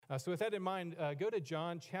So with that in mind, go to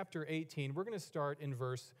John chapter 18. We're going to start in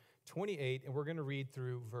verse 28, and we're going to read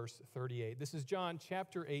through verse 38. This is John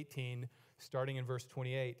chapter 18, starting in verse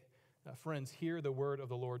 28. Friends, hear the word of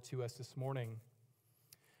the Lord to us this morning.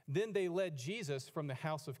 Then they led Jesus from the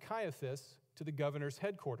house of Caiaphas to the governor's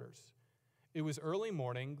headquarters. It was early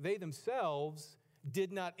morning. They themselves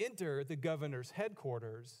did not enter the governor's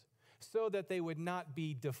headquarters so that they would not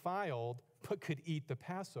be defiled, but could eat the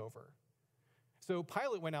Passover. So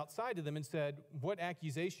Pilate went outside to them and said, "What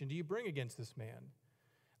accusation do you bring against this man?"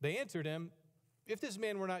 They answered him, "If this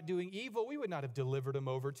man were not doing evil, we would not have delivered him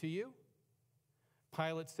over to you."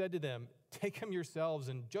 Pilate said to them, "Take him yourselves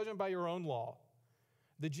and judge him by your own law."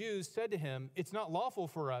 The Jews said to him, "It's not lawful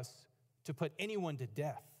for us to put anyone to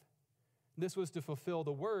death." This was to fulfill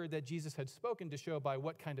the word that Jesus had spoken to show by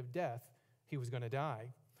what kind of death he was going to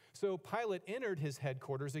die. So Pilate entered his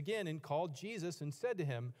headquarters again and called Jesus and said to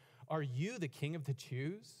him, "Are you the king of the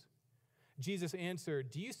Jews?" Jesus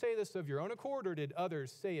answered, "Do you say this of your own accord, or did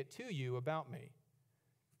others say it to you about me?"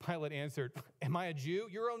 Pilate answered, "Am I a Jew?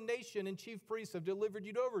 Your own nation and chief priests have delivered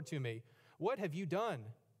you over to me. What have you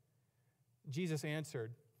done?" Jesus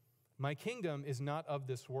answered, "My kingdom is not of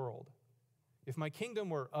this world. If my kingdom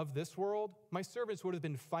were of this world, my servants would have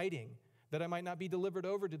been fighting that I might not be delivered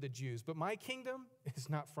over to the Jews. But my kingdom is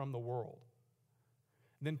not from the world."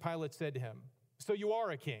 Then Pilate said to him, "So you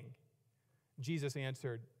are a king?" Jesus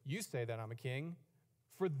answered, "You say that I'm a king.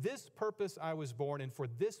 For this purpose I was born, and for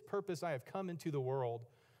this purpose I have come into the world,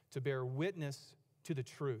 to bear witness to the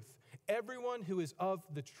truth. Everyone who is of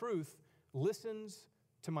the truth listens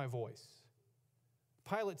to my voice."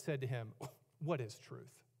 Pilate said to him, "What is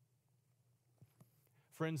truth?"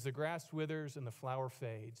 Friends, the grass withers and the flower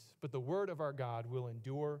fades, but the word of our God will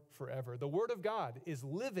endure forever. The word of God is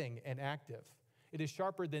living and active. It is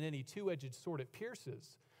sharper than any two-edged sword. It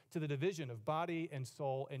pierces to the division of body and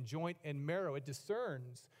soul and joint and marrow. It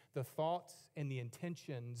discerns the thoughts and the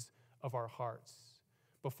intentions of our hearts,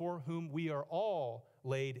 before whom we are all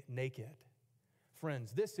laid naked.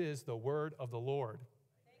 Friends, this is the word of the Lord.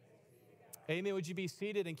 Amen. Would you be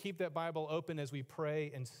seated and keep that Bible open as we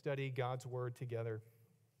pray and study God's word together?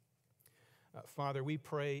 Father, we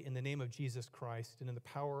pray in the name of Jesus Christ and in the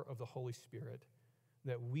power of the Holy Spirit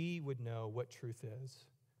that we would know what truth is.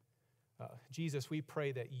 Jesus, we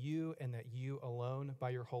pray that you and that you alone by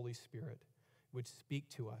your Holy Spirit would speak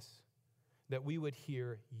to us, that we would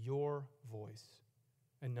hear your voice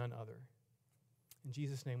and none other. In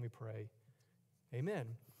Jesus' name we pray.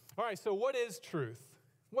 Amen. All right, so what is truth?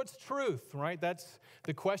 What's truth, right? That's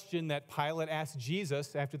the question that Pilate asked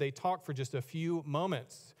Jesus after they talked for just a few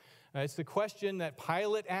moments. It's the question that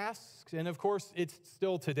Pilate asks, and of course, it's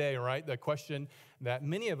still today, right? The question that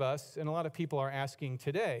many of us and a lot of people are asking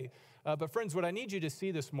today. But friends, what I need you to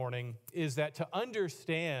see this morning is that to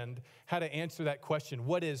understand how to answer that question,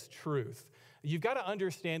 what is truth? You've got to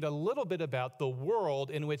understand a little bit about the world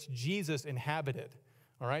in which Jesus inhabited,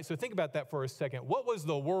 all right? So think about that for a second. What was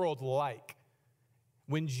the world like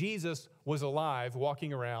when Jesus was alive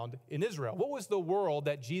walking around in Israel? What was the world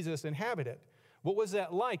that Jesus inhabited? What was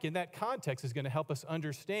that like? In that context is going to help us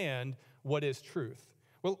understand what is truth.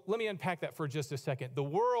 Well, let me unpack that for just a second. The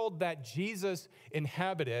world that Jesus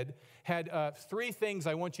inhabited had three things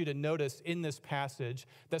I want you to notice in this passage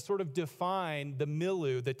that sort of define the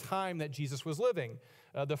milieu, the time that Jesus was living.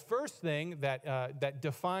 The first thing that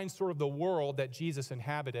defines sort of the world that Jesus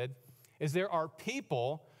inhabited is there are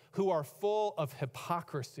people who are full of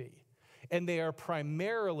hypocrisy, and they are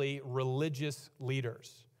primarily religious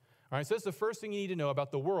leaders. All right, so that's the first thing you need to know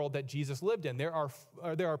about the world that Jesus lived in. There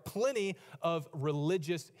are plenty of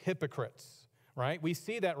religious hypocrites, right? We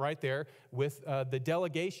see that right there with the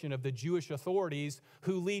delegation of the Jewish authorities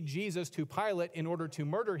who lead Jesus to Pilate in order to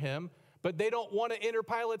murder him, but they don't want to enter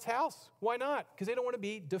Pilate's house. Why not? Because they don't want to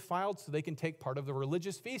be defiled so they can take part of the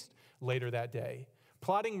religious feast later that day.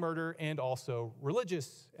 Plotting murder and also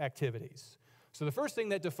religious activities. So the first thing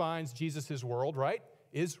that defines Jesus' world, right,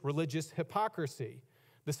 is religious hypocrisy.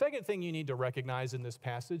 The second thing you need to recognize in this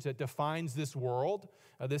passage that defines this world,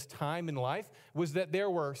 this time in life, was that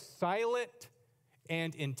there were silent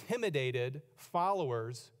and intimidated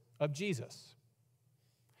followers of Jesus.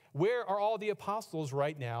 Where are all the apostles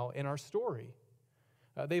right now in our story?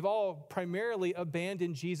 They've all primarily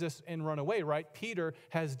abandoned Jesus and run away, right? Peter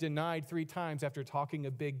has denied 3 times after talking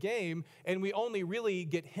a big game, and we only really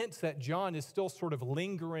get hints that John is still sort of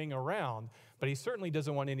lingering around, but he certainly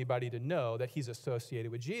doesn't want anybody to know that he's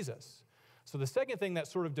associated with Jesus. So the second thing that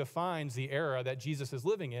sort of defines the era that Jesus is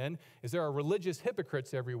living in is there are religious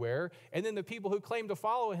hypocrites everywhere, and then the people who claim to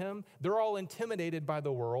follow him, they're all intimidated by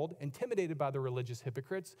the world, intimidated by the religious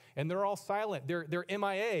hypocrites, and they're all silent. They're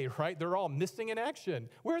MIA, right? They're all missing in action.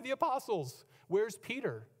 Where are the apostles? Where's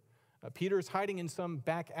Peter? Peter's hiding in some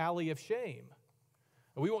back alley of shame.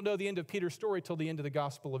 We won't know the end of Peter's story till the end of the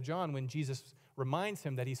Gospel of John when Jesus reminds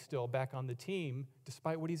him that he's still back on the team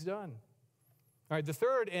despite what he's done. All right, the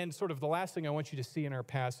third and sort of the last thing I want you to see in our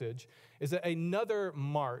passage is that another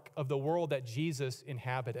mark of the world that Jesus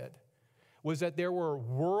inhabited was that there were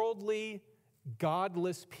worldly,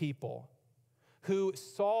 godless people who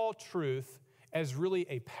saw truth as really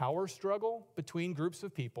a power struggle between groups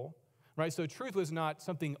of people, right? So truth was not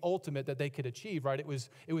something ultimate that they could achieve, right? It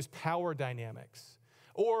was power dynamics.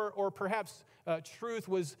 Or perhaps truth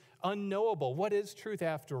was unknowable. What is truth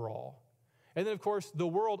after all? And then, of course, the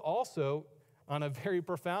world also, on a very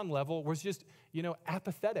profound level, was just,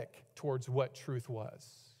 apathetic towards what truth was.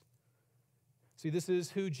 See, this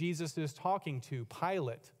is who Jesus is talking to,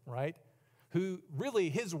 Pilate, right? Who really,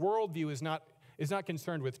 his worldview is not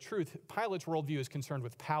concerned with truth. Pilate's worldview is concerned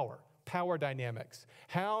with power dynamics.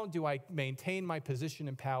 How do I maintain my position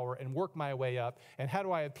in power and work my way up? And how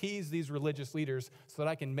do I appease these religious leaders so that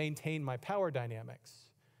I can maintain my power dynamics?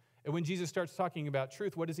 And when Jesus starts talking about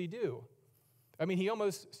truth, what does he do? I mean, he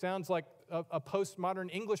almost sounds like a postmodern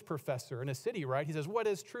English professor in a city, right? He says, what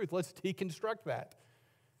is truth? Let's deconstruct that.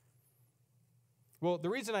 Well, the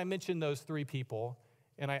reason I mentioned those three people,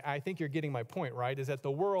 and I think you're getting my point, right, is that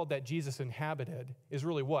the world that Jesus inhabited is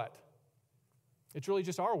really what? It's really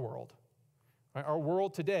just our world. Right? Our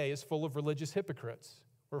world today is full of religious hypocrites.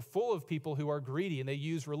 We're full of people who are greedy, and they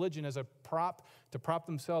use religion as a prop to prop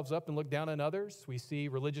themselves up and look down on others. We see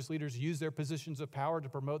religious leaders use their positions of power to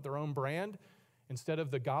promote their own brand instead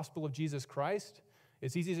of the gospel of Jesus Christ.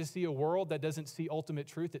 It's easy to see a world that doesn't see ultimate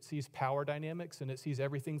truth. It sees power dynamics, and it sees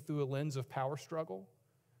everything through a lens of power struggle.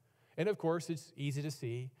 And of course, it's easy to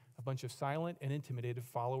see a bunch of silent and intimidated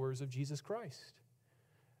followers of Jesus Christ,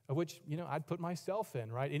 of which, I'd put myself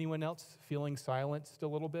in, right? Anyone else feeling silenced a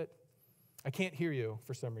little bit? I can't hear you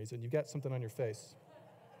for some reason. You've got something on your face.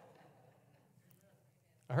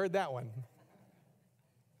 I heard that one.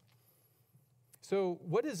 So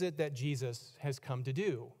what is it that Jesus has come to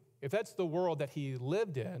do? If that's the world that he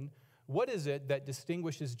lived in, what is it that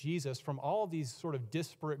distinguishes Jesus from all of these sort of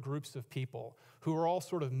disparate groups of people who are all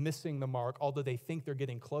sort of missing the mark, although they think they're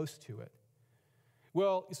getting close to it?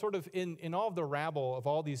 Well, sort of in all of the rabble of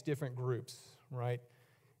all these different groups, right,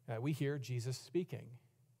 we hear Jesus speaking.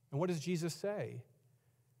 And what does Jesus say?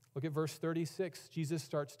 Look at verse 36. Jesus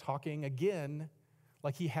starts talking again,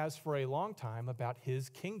 like he has for a long time, about his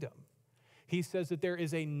kingdom. He says that there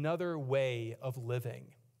is another way of living.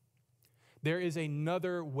 There is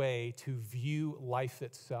another way to view life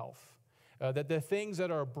itself. That the things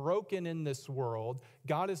that are broken in this world,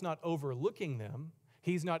 God is not overlooking them.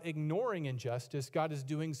 He's not ignoring injustice. God is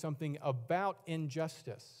doing something about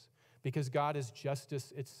injustice because God is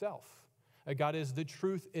justice itself. God is the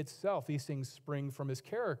truth itself. These things spring from his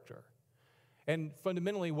character. And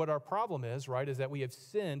fundamentally, what our problem is, right, is that we have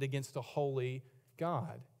sinned against a holy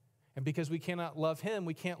God. And because we cannot love him,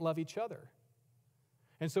 we can't love each other.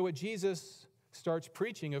 And so what Jesus starts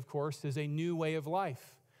preaching, of course, is a new way of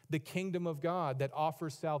life, the kingdom of God that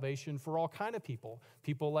offers salvation for all kind of people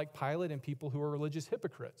like Pilate and people who are religious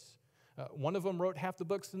hypocrites. One of them wrote half the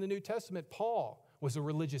books in the New Testament. Paul was a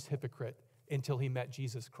religious hypocrite until he met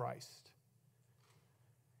Jesus Christ.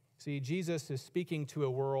 See, Jesus is speaking to a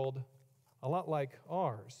world a lot like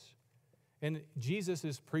ours. And Jesus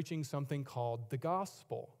is preaching something called the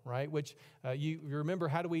gospel, right? Which you remember,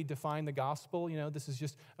 how do we define the gospel? This is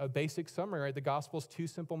just a basic summary, right? The gospel's two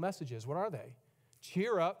simple messages. What are they?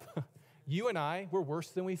 Cheer up. You and I, we're worse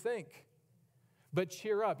than we think. But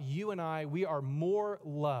cheer up. You and I, we are more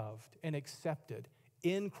loved and accepted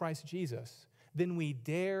in Christ Jesus than we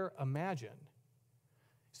dare imagine.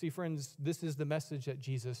 See, friends, this is the message that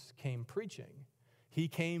Jesus came preaching. He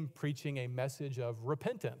came preaching a message of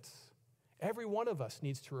repentance. Every one of us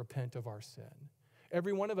needs to repent of our sin.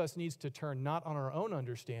 Every one of us needs to turn not on our own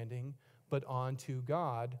understanding, but on to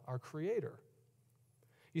God, our Creator.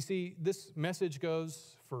 You see, this message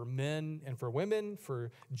goes for men and for women,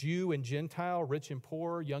 for Jew and Gentile, rich and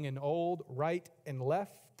poor, young and old, right and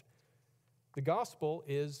left. The gospel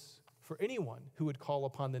is for anyone who would call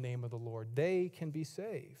upon the name of the Lord. They can be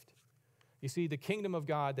saved. You see, the kingdom of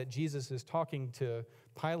God that Jesus is talking to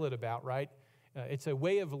Pilate about, right? It's a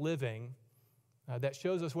way of living that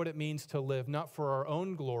shows us what it means to live not for our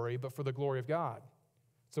own glory, but for the glory of God.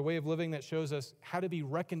 It's a way of living that shows us how to be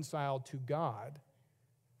reconciled to God.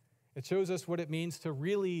 It shows us what it means to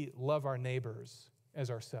really love our neighbors as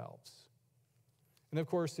ourselves. And of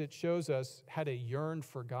course, it shows us how to yearn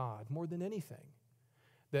for God more than anything.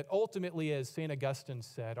 That ultimately, as St. Augustine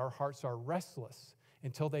said, our hearts are restless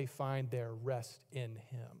until they find their rest in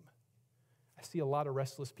Him. I see a lot of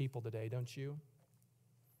restless people today, don't you?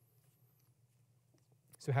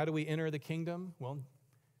 So how do we enter the kingdom? Well,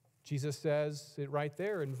 Jesus says it right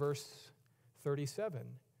there in verse 37.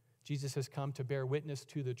 Jesus has come to bear witness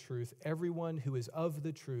to the truth. Everyone who is of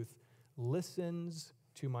the truth listens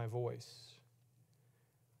to my voice.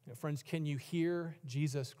 Friends, can you hear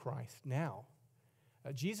Jesus Christ now?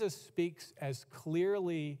 Jesus speaks as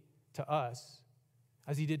clearly to us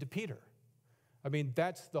as he did to Peter. I mean,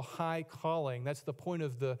 that's the high calling. That's the point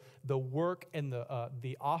of the work and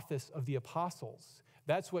the office of the apostles.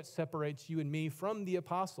 That's what separates you and me from the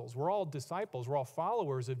apostles. We're all disciples. We're all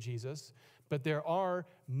followers of Jesus, but there are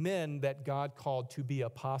men that God called to be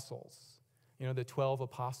apostles. You know, the 12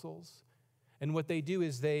 apostles. And what they do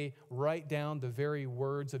is they write down the very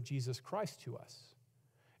words of Jesus Christ to us.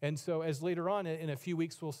 And so as later on in a few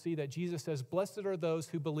weeks, we'll see that Jesus says, "Blessed are those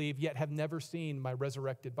who believe yet have never seen my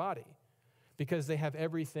resurrected body," because they have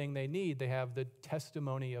everything they need. They have the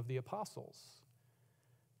testimony of the apostles.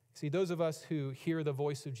 See, those of us who hear the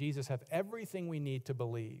voice of Jesus have everything we need to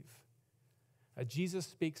believe. Jesus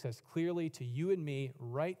speaks as clearly to you and me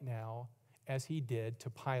right now as he did to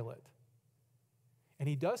Pilate. And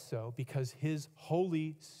he does so because his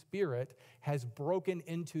Holy Spirit has broken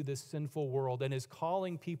into this sinful world and is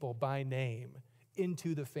calling people by name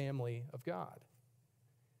into the family of God.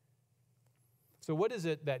 So what is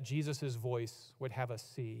it that Jesus' voice would have us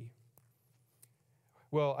see?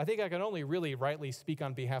 Well, I think I can only really rightly speak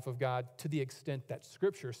on behalf of God to the extent that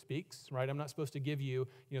Scripture speaks, right? I'm not supposed to give you,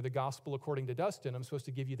 the gospel according to Dustin. I'm supposed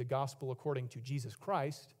to give you the gospel according to Jesus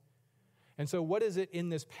Christ. And so what is it in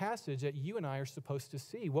this passage that you and I are supposed to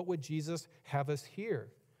see? What would Jesus have us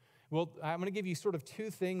hear? Well, I'm going to give you sort of two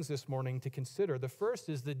things this morning to consider. The first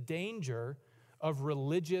is the danger of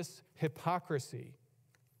religious hypocrisy,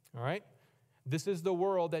 all right? This is the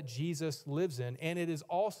world that Jesus lives in, and it is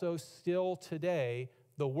also still today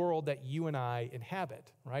the world that you and I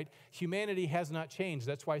inhabit, right? Humanity has not changed.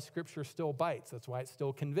 That's why Scripture still bites. That's why it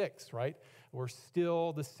still convicts, right? We're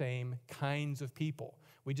still the same kinds of people.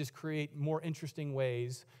 We just create more interesting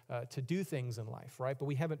ways to do things in life, right? But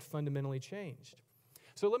we haven't fundamentally changed.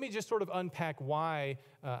 So let me just sort of unpack why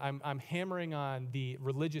I'm hammering on the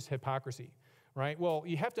religious hypocrisy, right? Well,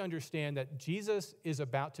 you have to understand that Jesus is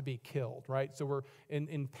about to be killed, right? So we're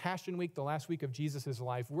in Passion Week, the last week of Jesus'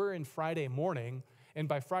 life. We're in Friday morning, and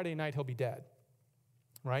by Friday night, he'll be dead,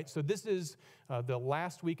 right? So this is the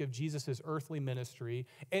last week of Jesus' earthly ministry,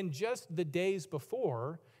 and just the days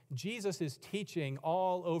before, Jesus is teaching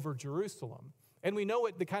all over Jerusalem. And we know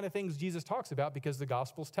the kind of things Jesus talks about because the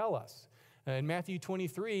Gospels tell us. In Matthew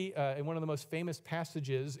 23, in one of the most famous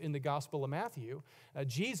passages in the Gospel of Matthew,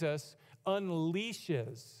 Jesus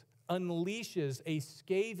unleashes a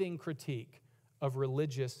scathing critique of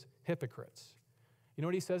religious hypocrites. You know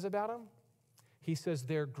what he says about them? He says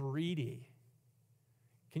they're greedy.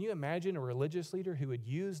 Can you imagine a religious leader who would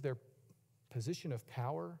use their position of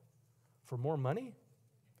power for more money?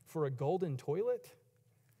 For a golden toilet?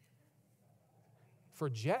 For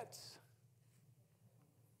jets?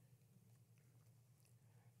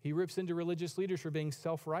 He rips into religious leaders for being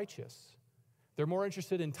self-righteous. They're more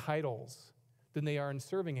interested in titles than they are in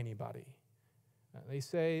serving anybody.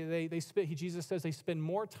 Jesus says they spend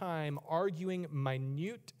more time arguing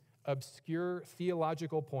minute, obscure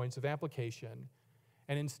theological points of application,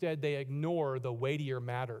 and instead they ignore the weightier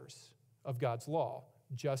matters of God's law,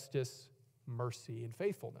 justice, mercy, and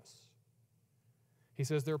faithfulness. He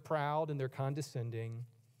says they're proud and they're condescending.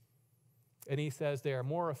 And he says they are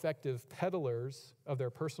more effective peddlers of their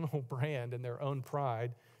personal brand and their own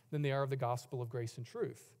pride than they are of the gospel of grace and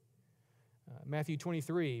truth. Matthew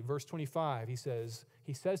 23, verse 25,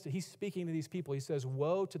 he's speaking to these people. He says,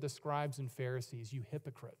 "Woe to the scribes and Pharisees, you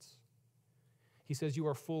hypocrites." He says, "You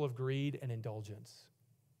are full of greed and indulgence."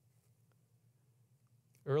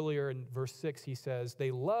 Earlier in verse 6, he says,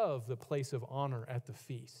 they love the place of honor at the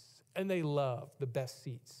feasts, and they love the best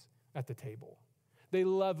seats at the table. They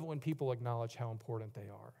love it when people acknowledge how important they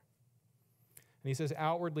are. And he says,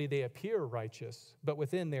 outwardly they appear righteous, but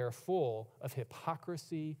within they are full of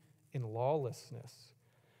hypocrisy and lawlessness.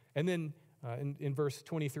 And then in verse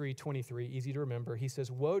 23, easy to remember, he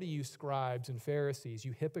says, "Woe to you, scribes and Pharisees,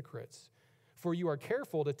 you hypocrites! For you are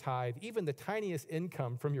careful to tithe even the tiniest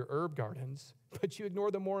income from your herb gardens, but you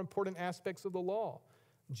ignore the more important aspects of the law,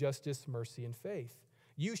 justice, mercy, and faith.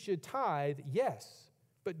 You should tithe, yes,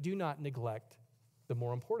 but do not neglect the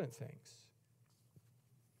more important things.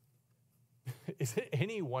 Is it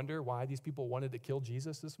any wonder why these people wanted to kill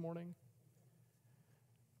Jesus this morning?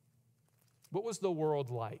 What was the world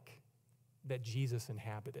like that Jesus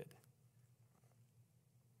inhabited?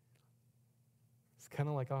 It's kind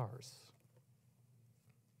of like ours.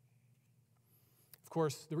 Of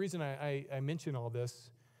course, the reason I mention all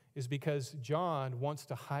this is because John wants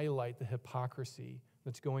to highlight the hypocrisy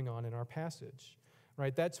that's going on in our passage,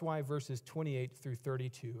 right? That's why verses 28 through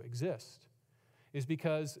 32 exist, is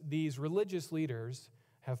because these religious leaders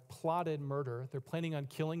have plotted murder. They're planning on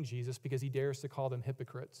killing Jesus because he dares to call them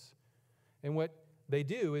hypocrites. And what they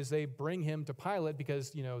do is they bring him to Pilate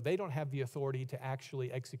because, they don't have the authority to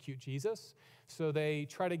actually execute Jesus. So they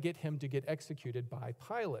try to get him to get executed by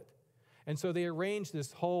Pilate. And so they arrange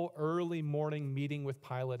this whole early morning meeting with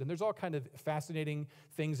Pilate. And there's all kind of fascinating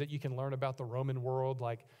things that you can learn about the Roman world,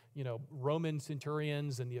 like, Roman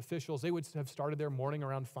centurions and the officials, they would have started their morning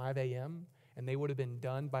around 5 a.m., and they would have been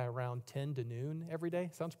done by around 10 to noon every day.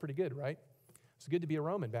 Sounds pretty good, right? It's good to be a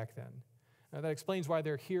Roman back then. Now, that explains why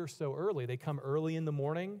they're here so early. They come early in the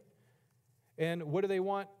morning, and what do they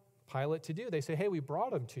want Pilate to do? They say, hey, we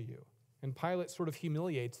brought him to you. And Pilate sort of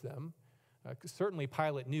humiliates them. Certainly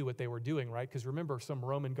Pilate knew what they were doing, right? Because remember, some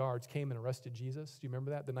Roman guards came and arrested Jesus. Do you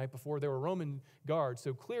remember that the night before? There were Roman guards,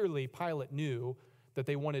 so clearly Pilate knew that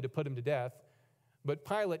they wanted to put him to death. But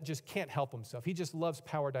Pilate just can't help himself. He just loves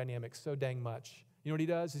power dynamics so dang much. You know what he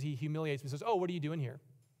does? Is he humiliates him. He says, oh, what are you doing here?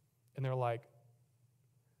 And they're like,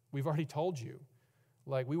 we've already told you.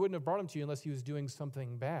 Like, we wouldn't have brought him to you unless he was doing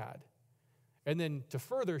something bad. And then to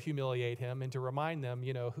further humiliate him and to remind them,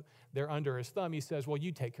 they're under his thumb, he says, well,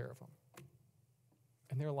 you take care of him.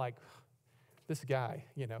 And they're like, this guy,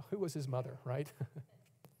 who was his mother, right?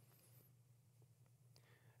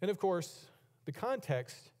 And of course, the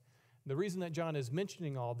context, the reason that John is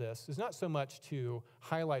mentioning all this is not so much to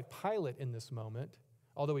highlight Pilate in this moment,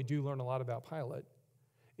 although we do learn a lot about Pilate.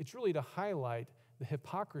 It's really to highlight the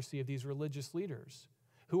hypocrisy of these religious leaders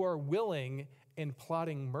who are willing and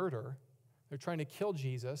plotting murder. They're trying to kill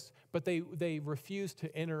Jesus, but they refuse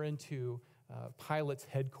to enter into Pilate's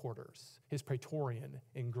headquarters, his praetorian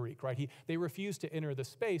in Greek, right? They refuse to enter the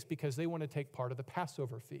space because they want to take part of the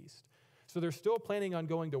Passover feast. So they're still planning on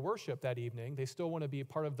going to worship that evening. They still want to be a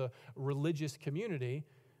part of the religious community,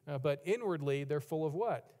 but inwardly they're full of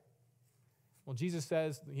what? Well, Jesus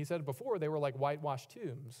says, he said it before, they were like whitewashed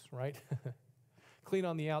tombs, right? Clean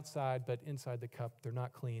on the outside, but inside the cup, they're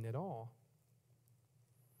not clean at all.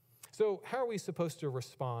 So how are we supposed to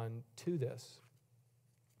respond to this?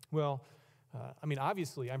 Well,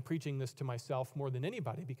 obviously, I'm preaching this to myself more than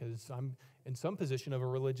anybody because I'm in some position of a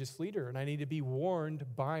religious leader, and I need to be warned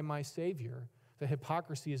by my Savior that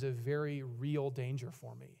hypocrisy is a very real danger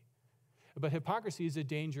for me. But hypocrisy is a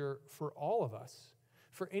danger for all of us.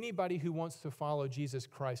 For anybody who wants to follow Jesus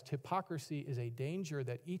Christ, hypocrisy is a danger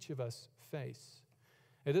that each of us face.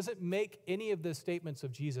 It doesn't make any of the statements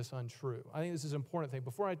of Jesus untrue. I think this is an important thing.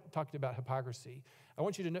 Before I talk about hypocrisy, I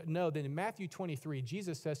want you to know that in Matthew 23,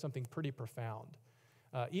 Jesus says something pretty profound.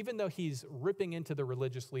 Even though he's ripping into the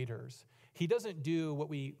religious leaders, he doesn't do what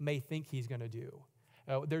we may think he's going to do.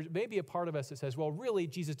 There may be a part of us that says, well, really,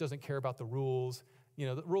 Jesus doesn't care about the rules.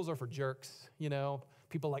 The rules are for jerks,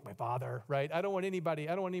 people like my father, right? I don't want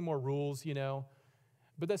any more rules,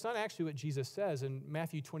 But that's not actually what Jesus says. In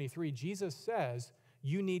Matthew 23, Jesus says,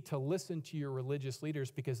 you need to listen to your religious leaders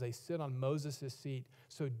because they sit on Moses' seat.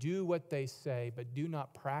 So do what they say, but do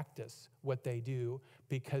not practice what they do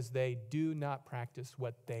because they do not practice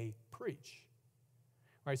what they preach.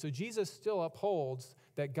 All right, so Jesus still upholds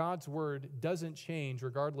that God's word doesn't change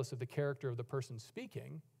regardless of the character of the person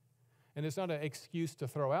speaking. And it's not an excuse to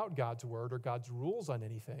throw out God's word or God's rules on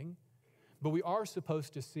anything. But we are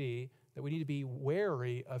supposed to see that we need to be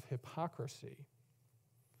wary of hypocrisy.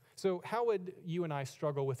 So how would you and I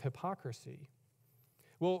struggle with hypocrisy?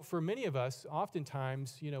 Well, for many of us,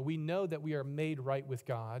 oftentimes, we know that we are made right with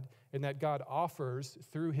God and that God offers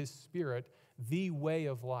through his Spirit the way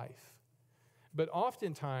of life. But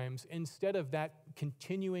oftentimes, instead of that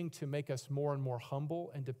continuing to make us more and more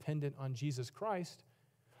humble and dependent on Jesus Christ,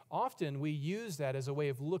 often we use that as a way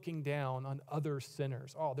of looking down on other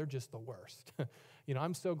sinners. Oh, they're just the worst.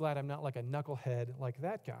 I'm so glad I'm not like a knucklehead like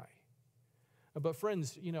that guy. But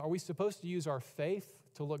friends, are we supposed to use our faith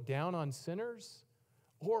to look down on sinners?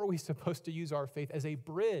 Or are we supposed to use our faith as a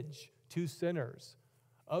bridge to sinners,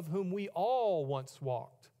 of whom we all once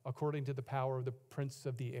walked, according to the power of the prince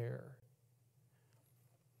of the air?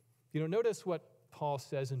 Notice what Paul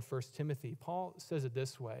says in 1 Timothy. Paul says it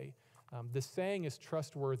this way. The saying is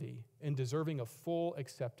trustworthy and deserving of full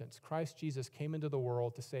acceptance. Christ Jesus came into the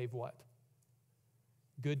world to save what?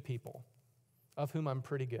 good people, of whom I'm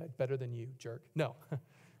pretty good, better than you, jerk. No,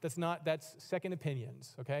 that's second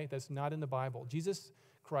opinions, okay? That's not in the Bible. Jesus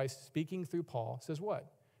Christ, speaking through Paul, says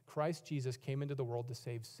what? Christ Jesus came into the world to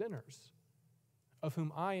save sinners, of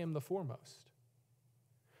whom I am the foremost.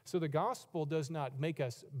 So the gospel does not make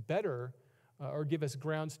us better or give us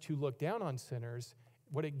grounds to look down on sinners.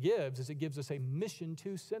 What it gives is it gives us a mission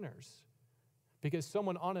to sinners, because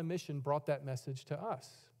someone on a mission brought that message to us.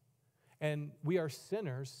 And we are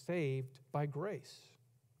sinners saved by grace.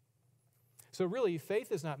 So really,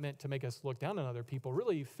 faith is not meant to make us look down on other people.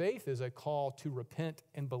 Really, faith is a call to repent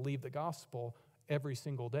and believe the gospel every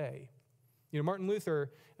single day. You know, Martin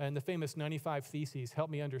Luther and the famous 95 Theses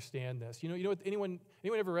helped me understand this. You know what? Anyone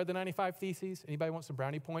ever read the 95 Theses? Anybody want some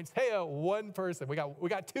brownie points? Hey, one person. We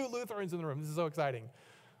got 2 Lutherans in the room. This is so exciting.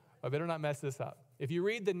 I better not mess this up. If you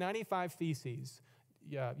read the 95 Theses,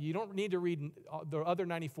 you don't need to read the other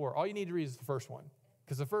 94. All you need to read is the first one,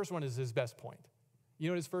 because the first one is his best point. You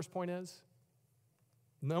know what his first point is?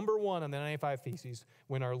 Number 1 on the 95 Theses,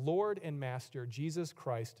 when our Lord and Master Jesus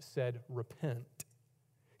Christ said, repent,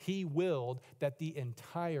 he willed that the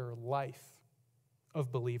entire life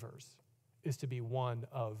of believers is to be one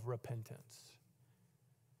of repentance.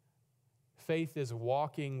 Faith is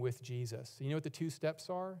walking with Jesus. You know what the 2 steps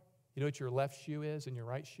are? You know what your left shoe is and your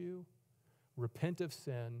right shoe? Repent of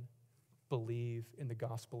sin, believe in the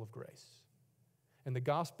gospel of grace. And the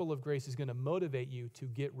gospel of grace is going to motivate you to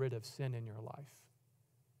get rid of sin in your life.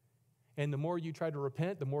 And the more you try to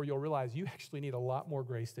repent, the more you'll realize you actually need a lot more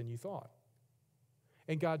grace than you thought.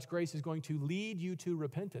 And God's grace is going to lead you to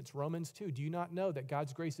repentance. Romans 2, do you not know that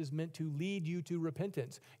God's grace is meant to lead you to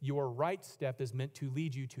repentance? Your right step is meant to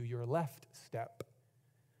lead you to your left step.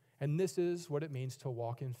 And this is what it means to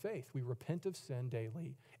walk in faith. We repent of sin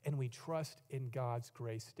daily, and we trust in God's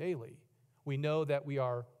grace daily. We know that we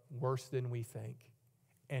are worse than we think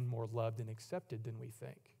and more loved and accepted than we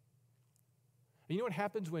think. And you know what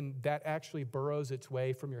happens when that actually burrows its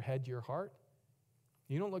way from your head to your heart?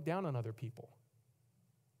 You don't look down on other people.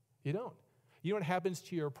 You don't. You know what happens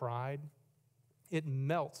to your pride? It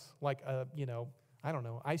melts like a,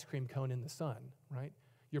 ice cream cone in the sun, right?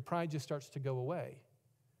 Your pride just starts to go away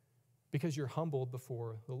because you're humbled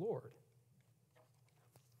before the Lord.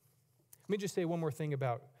 Let me just say one more thing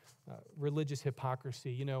about religious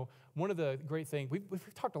hypocrisy. You know, one of the great things,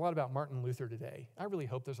 we've talked a lot about Martin Luther today. I really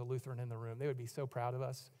hope there's a Lutheran in the room. They would be so proud of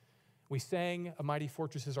us. We sang A Mighty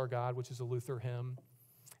Fortress is Our God, which is a Luther hymn.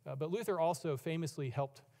 But Luther also famously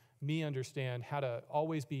helped me understand how to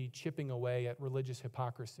always be chipping away at religious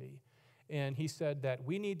hypocrisy. And he said that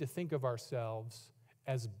we need to think of ourselves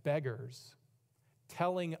as beggars,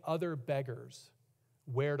 telling other beggars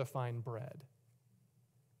where to find bread.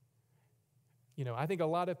 You know, I think a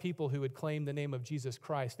lot of people who would claim the name of Jesus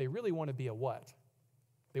Christ, they really want to be a what?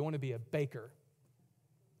 They want to be a baker.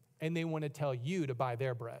 And they want to tell you to buy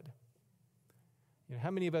their bread. You know,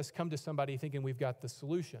 how many of us come to somebody thinking we've got the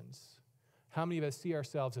solutions? How many of us see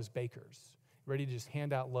ourselves as bakers, ready to just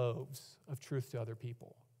hand out loaves of truth to other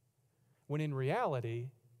people? When in reality,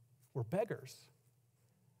 we're beggars.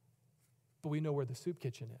 But we know where the soup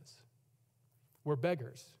kitchen is. We're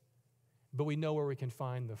beggars, but we know where we can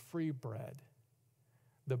find the free bread,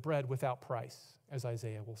 the bread without price, as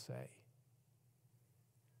Isaiah will say.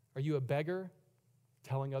 Are you a beggar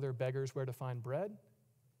telling other beggars where to find bread?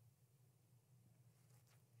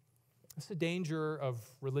 It's the danger of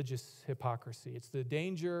religious hypocrisy. It's the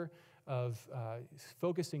danger of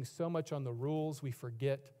focusing so much on the rules we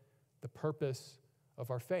forget the purpose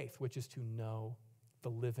of our faith, which is to know the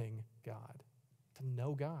living God, to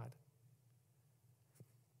know God.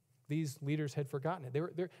 These leaders had forgotten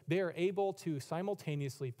it. They are able to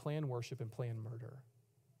simultaneously plan worship and plan murder.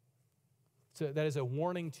 So that is a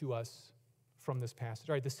warning to us from this passage.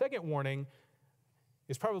 All right, the second warning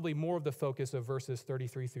is probably more of the focus of verses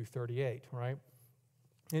 33 through 38, right?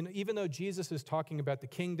 And even though Jesus is talking about the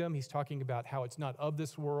kingdom, he's talking about how it's not of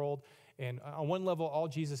this world. And on one level, all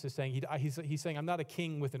Jesus is saying, he's saying, I'm not a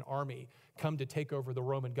king with an army come to take over the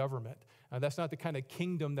Roman government. That's not the kind of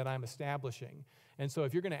kingdom that I'm establishing. And so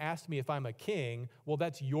if you're going to ask me if I'm a king, well,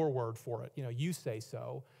 that's your word for it. You know, you say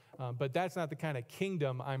so. But that's not the kind of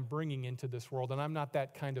kingdom I'm bringing into this world. And I'm not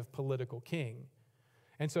that kind of political king.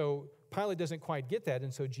 And so Pilate doesn't quite get that.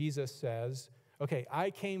 And so Jesus says, okay,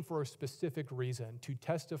 I came for a specific reason, to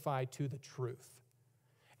testify to the truth.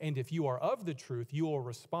 And if you are of the truth, you will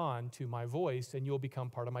respond to my voice and you'll become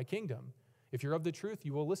part of my kingdom. If you're of the truth,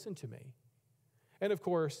 you will listen to me. And of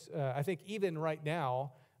course, I think even right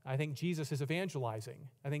now, I think Jesus is evangelizing.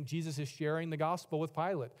 I think Jesus is sharing the gospel with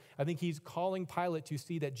Pilate. I think he's calling Pilate to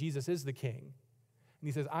see that Jesus is the king. And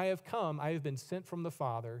he says, I have been sent from the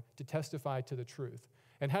Father to testify to the truth.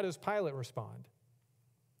 And how does Pilate respond?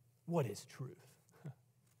 What is truth?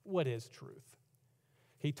 What is truth?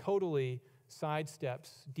 He totally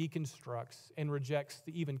sidesteps, deconstructs, and rejects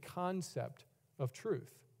the even concept of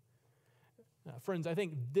truth. Friends, I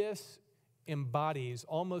think this embodies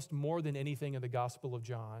almost more than anything in the Gospel of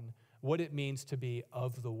John what it means to be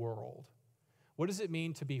of the world. What does it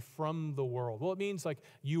mean to be from the world? Well, it means like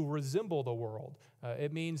you resemble the world.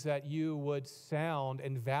 It means that you would sound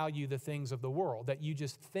and value the things of the world, that you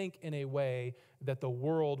just think in a way that the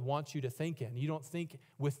world wants you to think in. You don't think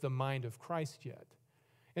with the mind of Christ yet.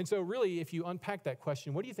 And so really, if you unpack that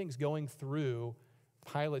question, what do you think is going through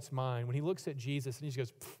Pilate's mind when he looks at Jesus and he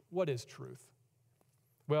goes, what is truth?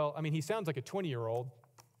 Well, I mean, he sounds like a 20-year-old,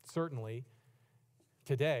 certainly,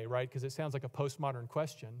 today, right? Because it sounds like a postmodern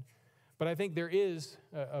question. But I think there is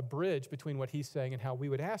a bridge between what he's saying and how we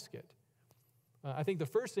would ask it. I think the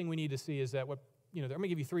first thing we need to see is that I'm going to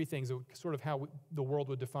give you three things, sort of how the world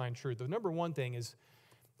would define truth. The number one thing is,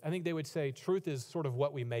 I think they would say truth is sort of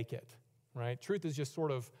what we make it, right? Truth is just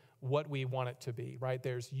sort of what we want it to be, right?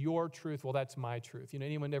 There's your truth, well, that's my truth.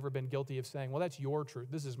 Anyone ever been guilty of saying, well, that's your truth,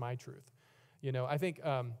 this is my truth? I think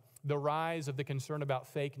the rise of the concern about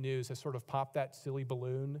fake news has sort of popped that silly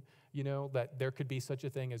balloon, that there could be such a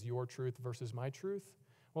thing as your truth versus my truth.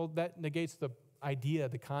 Well, that negates the idea,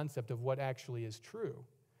 the concept of what actually is true.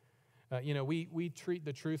 We treat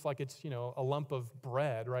the truth like it's, a lump of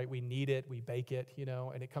bread, right? We knead it, we bake it,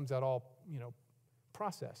 and it comes out all,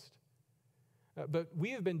 processed. But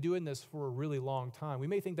we have been doing this for a really long time. We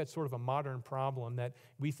may think that's sort of a modern problem, that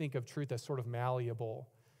we think of truth as sort of malleable.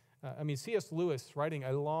 C.S. Lewis, writing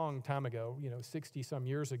a long time ago, 60-some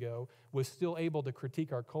years ago, was still able to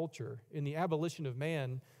critique our culture. In The Abolition of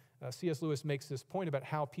Man, C.S. Lewis makes this point about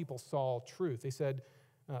how people saw truth. They said,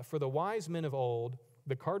 for the wise men of old,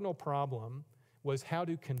 the cardinal problem was how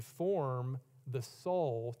to conform the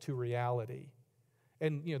soul to reality.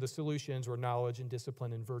 And, the solutions were knowledge and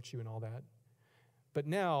discipline and virtue and all that. But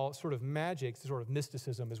now, sort of magic, sort of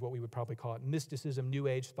mysticism is what we would probably call it. Mysticism, New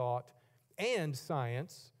Age thought, and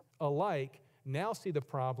science alike now see the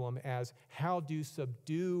problem as how to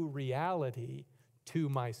subdue reality to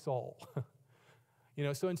my soul.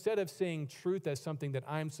 So instead of seeing truth as something that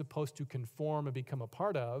I'm supposed to conform and become a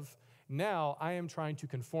part of, now I am trying to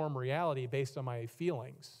conform reality based on my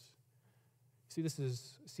feelings. See, this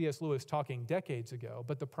is C.S. Lewis talking decades ago,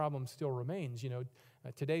 but the problem still remains.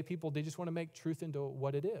 Today people, they just want to make truth into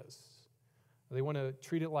what it is. They want to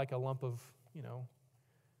treat it like a lump of,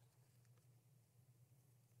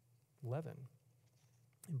 leaven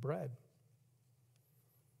and bread.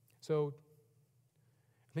 So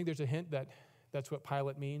I think there's a hint that that's what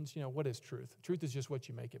Pilate means. What is truth? Truth is just what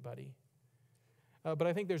you make it, buddy. But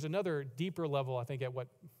I think there's another deeper level, I think, at what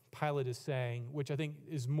Pilate is saying, which I think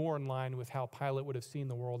is more in line with how Pilate would have seen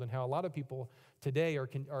the world and how a lot of people today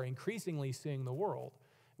are increasingly seeing the world,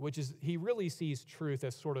 which is he really sees truth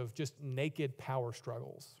as sort of just naked power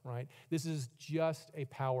struggles, right? This is just a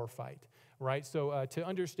power fight, right? So to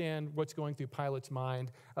understand what's going through Pilate's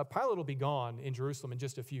mind, Pilate will be gone in Jerusalem in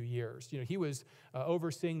just a few years. He was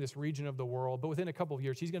overseeing this region of the world, but within a couple of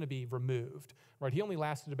years, he's going to be removed, right? He only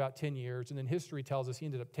lasted about 10 years, and then history tells us he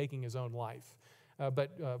ended up taking his own life.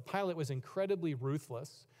 But Pilate was incredibly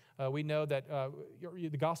ruthless. We know that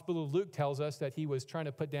the Gospel of Luke tells us that he was trying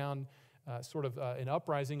to put down an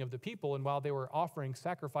uprising of the people, and while they were offering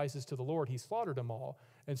sacrifices to the Lord, he slaughtered them all,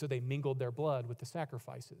 and so they mingled their blood with the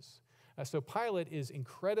sacrifices. So Pilate is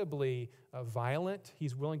incredibly violent.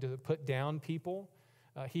 He's willing to put down people.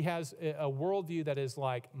 He has a worldview that is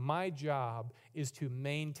like, my job is to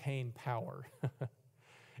maintain power.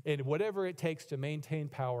 And whatever it takes to maintain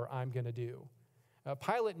power, I'm going to do.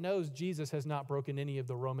 Pilate knows Jesus has not broken any of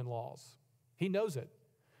the Roman laws. He knows it.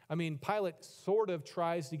 Pilate sort of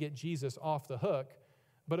tries to get Jesus off the hook,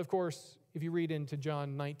 but of course, if you read into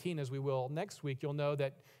John 19, as we will next week, you'll know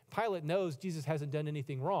that Pilate knows Jesus hasn't done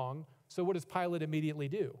anything wrong, so what does Pilate immediately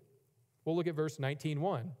do? Well, look at verse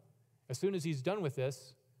 19:1. As soon as he's done with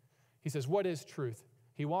this, he says, what is truth?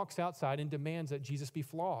 He walks outside and demands that Jesus be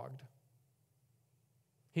flogged.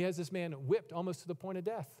 He has this man whipped almost to the point of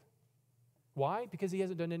death. Why? Because he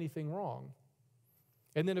hasn't done anything wrong.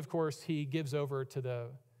 And then, of course, he gives over to the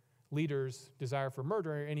leader's desire for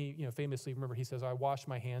murder, and he famously, remember, he says, I wash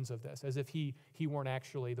my hands of this, as if he weren't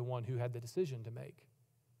actually the one who had the decision to make.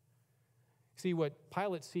 See, what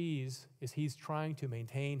Pilate sees is he's trying to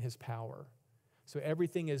maintain his power. So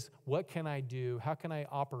everything is, what can I do? How can I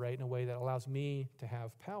operate in a way that allows me to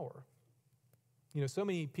have power? So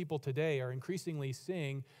many people today are increasingly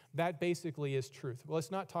seeing that basically is truth. Well,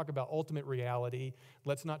 let's not talk about ultimate reality.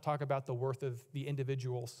 Let's not talk about the worth of the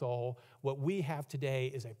individual soul. What we have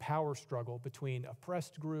today is a power struggle between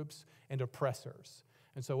oppressed groups and oppressors.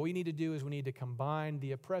 And so what we need to do is we need to combine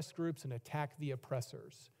the oppressed groups and attack the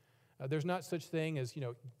oppressors. There's not such thing as,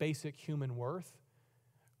 basic human worth.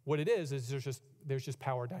 What it is there's just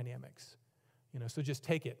power dynamics. So just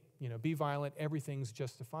take it. Be violent. Everything's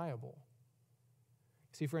justifiable.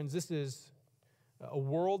 See, friends, this is a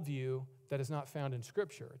worldview that is not found in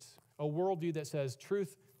Scripture. It's a worldview that says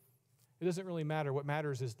truth, it doesn't really matter. What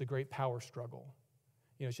matters is the great power struggle.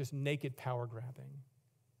 It's just naked power grabbing.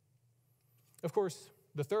 Of course,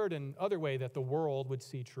 the third and other way that the world would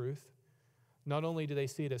see truth, not only do they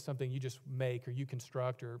see it as something you just make or you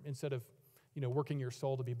construct, or instead of working your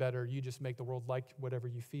soul to be better, you just make the world like whatever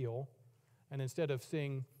you feel. And instead of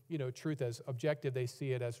seeing truth as objective, they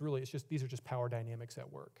see it as really, these are just power dynamics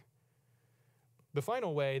at work. The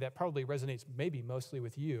final way that probably resonates maybe mostly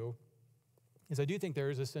with you is I do think there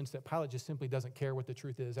is a sense that Pilate just simply doesn't care what the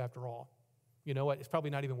truth is after all. You know what? It's probably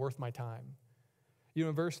not even worth my time.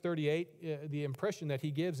 In verse 38, the impression that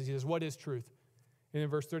he gives is he says, what is truth? And in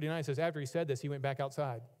verse 39, it says, after he said this, he went back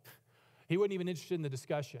outside. He wasn't even interested in the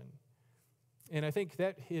discussion. And I think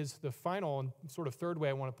that is the final and sort of third way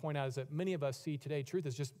I want to point out is that many of us see today truth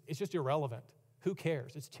is just irrelevant. Who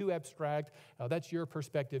cares? It's too abstract. That's your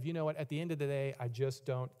perspective. You know what? At the end of the day, I just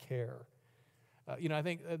don't care. I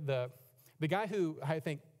think the guy who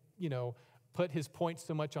put his point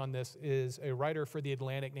so much on this is a writer for The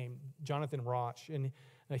Atlantic named Jonathan Rauch. And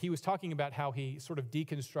he was talking about how he sort of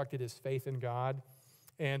deconstructed his faith in God.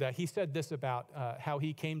 And he said this about how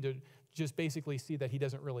he came to just basically see that he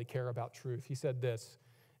doesn't really care about truth. He said this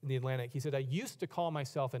in The Atlantic. He said, I used to call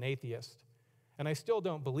myself an atheist, and I still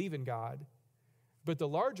don't believe in God. But the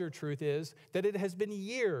larger truth is that it has been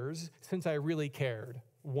years since I really cared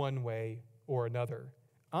one way or another.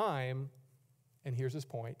 And here's his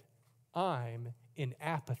point, I'm an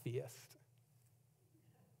apatheist.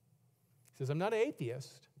 He says, I'm not an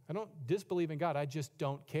atheist. I don't disbelieve in God. I just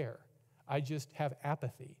don't care. I just have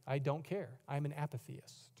apathy. I don't care. I'm an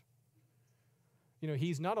apatheist.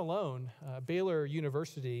 He's not alone. Baylor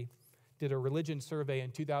University did a religion survey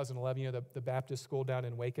in 2011, the Baptist school down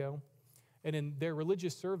in Waco. And in their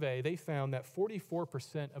religious survey, they found that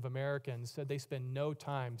 44% of Americans said they spend no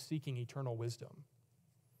time seeking eternal wisdom.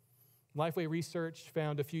 Lifeway Research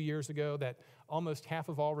found a few years ago that almost half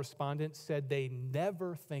of all respondents said they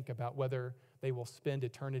never think about whether they will spend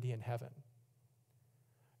eternity in heaven.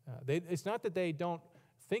 It's not that they don't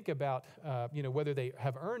think about whether they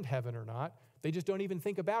have earned heaven or not. They just don't even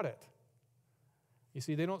think about it. You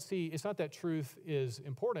see, it's not that truth is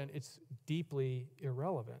important, it's deeply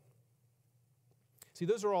irrelevant. See,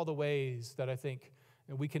 those are all the ways that I think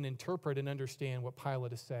we can interpret and understand what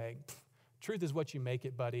Pilate is saying. Truth is what you make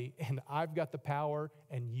it, buddy, and I've got the power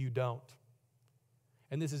and you don't.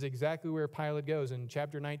 And this is exactly where Pilate goes. In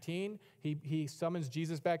chapter 19, he summons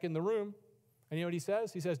Jesus back in the room, and you know what he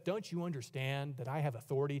says? He says, don't you understand that I have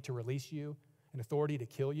authority to release you and authority to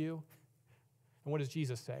kill you? And what does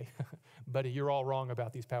Jesus say? Buddy, you're all wrong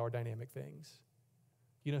about these power dynamic things.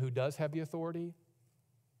 You know who does have the authority?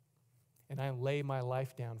 And I lay my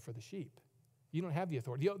life down for the sheep. You don't have the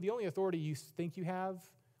authority. The only authority you think you have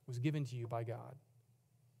was given to you by God.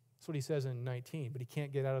 That's what he says in 19, but he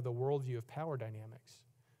can't get out of the worldview of power dynamics.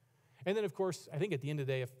 And then, of course, I think at the end of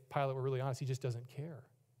the day, if Pilate were really honest, he just doesn't care.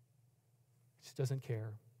 He just doesn't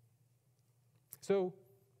care. So,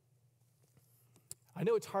 I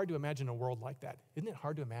know it's hard to imagine a world like that. Isn't it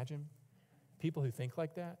hard to imagine people who think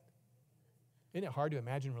like that? Isn't it hard to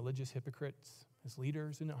imagine religious hypocrites as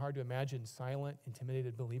leaders? Isn't it hard to imagine silent,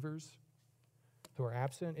 intimidated believers who are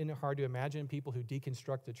absent? Isn't it hard to imagine people who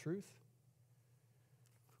deconstruct the truth?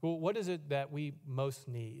 Well, what is it that we most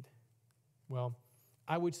need? Well,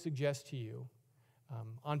 I would suggest to you,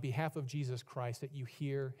 on behalf of Jesus Christ, that you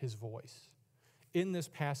hear his voice. In this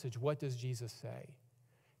passage, what does Jesus say?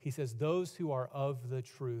 He says, those who are of the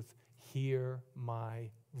truth hear my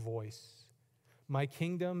voice. My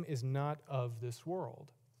kingdom is not of this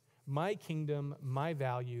world. My kingdom, my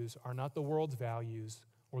values are not the world's values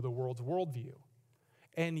or the world's worldview.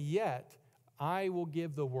 And yet, I will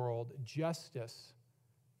give the world justice,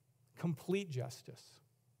 complete justice.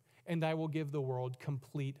 And I will give the world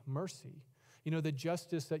complete mercy. The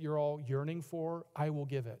justice that you're all yearning for, I will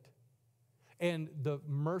give it. And the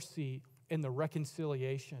mercy and the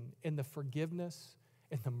reconciliation and the forgiveness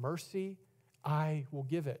and the mercy, I will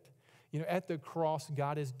give it. At the cross,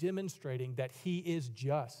 God is demonstrating that he is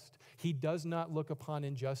just. He does not look upon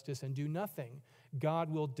injustice and do nothing. God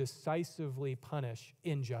will decisively punish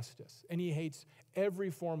injustice, and he hates every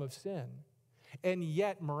form of sin. And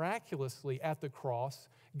yet, miraculously, at the cross,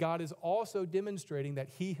 God is also demonstrating that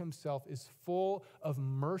he himself is full of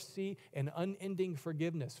mercy and unending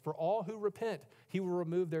forgiveness. For all who repent, he will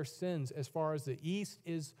remove their sins as far as the east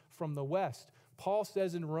is from the west. Paul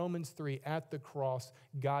says in Romans 3, at the cross,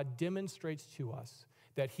 God demonstrates to us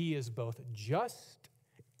that he is both just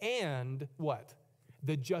and what?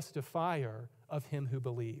 The justifier of him who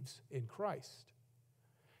believes in Christ.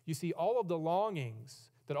 You see, all of the longings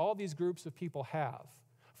that all these groups of people have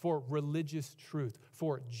for religious truth,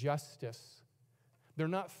 for justice, they're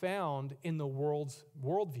not found in the world's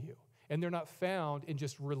worldview, and they're not found in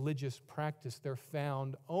just religious practice. They're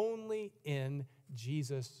found only in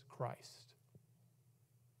Jesus Christ,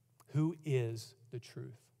 who is the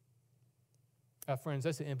truth. Friends,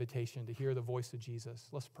 that's an invitation to hear the voice of Jesus.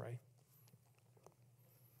 Let's pray.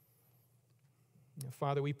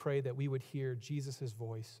 Father, we pray that we would hear Jesus'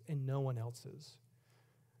 voice and no one else's.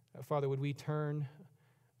 Father, would we turn,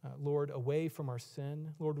 Lord, away from our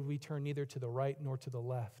sin? Lord, would we turn neither to the right nor to the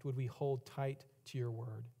left? Would we hold tight to your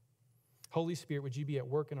word? Holy Spirit, would you be at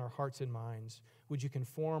work in our hearts and minds? Would you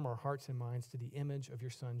conform our hearts and minds to the image of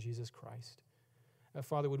your Son, Jesus Christ?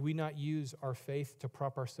 Father, would we not use our faith to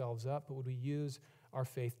prop ourselves up, but would we use our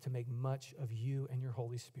faith to make much of you and your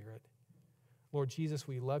Holy Spirit? Lord Jesus,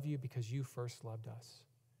 we love you because you first loved us.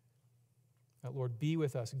 Lord, be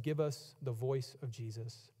with us. Give us the voice of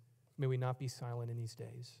Jesus. May we not be silent in these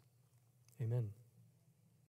days. Amen.